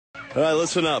All right,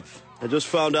 listen up. I just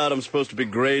found out I'm supposed to be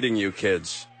grading you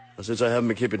kids. Since I haven't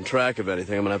been keeping track of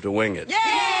anything, I'm going to have to wing it. Yay!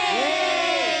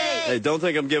 Hey, don't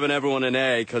think I'm giving everyone an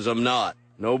A, because I'm not.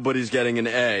 Nobody's getting an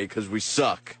A, because we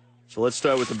suck. So let's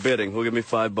start with the bidding. Who'll give me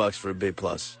 $5 for a B+?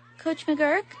 Coach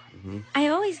McGuirk? I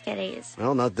always get A's.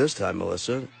 Well, not this time,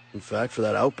 Melissa. In fact, for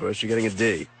that outburst, you're getting a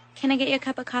D. Can I get you a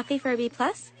cup of coffee for a B+?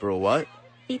 For a what?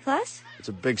 B+? It's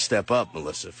a big step up,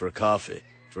 Melissa, for a coffee.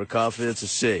 For a coffee, it's a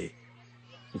C.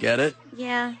 Get it?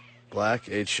 Yeah. Black,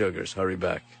 8 sugars. Hurry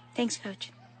back. Thanks,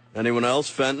 Coach. Anyone else,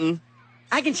 Fenton?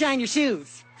 I can shine your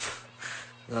shoes.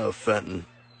 Oh, Fenton.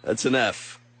 That's an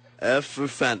F. F for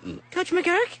Fenton. Coach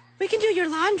McGuirk, we can do your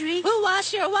laundry. We'll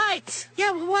wash your whites.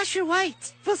 Yeah, we'll wash your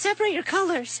whites. We'll separate your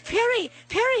colors. Perry!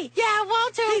 Yeah,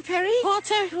 Walter. Hey, Perry.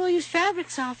 Walter. We'll use fabric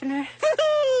softener.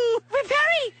 Wait,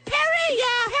 Perry!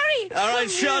 Yeah. Perry! All right,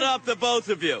 shut up, the both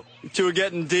of you. You two are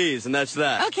getting D's, and that's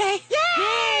that. Okay.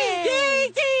 Yay!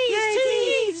 Yay,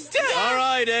 D's! All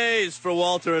right, A's for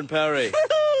Walter and Perry.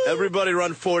 Everybody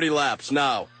run 40 laps,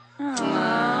 now.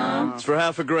 Aww. It's for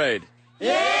half a grade.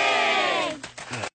 Yay!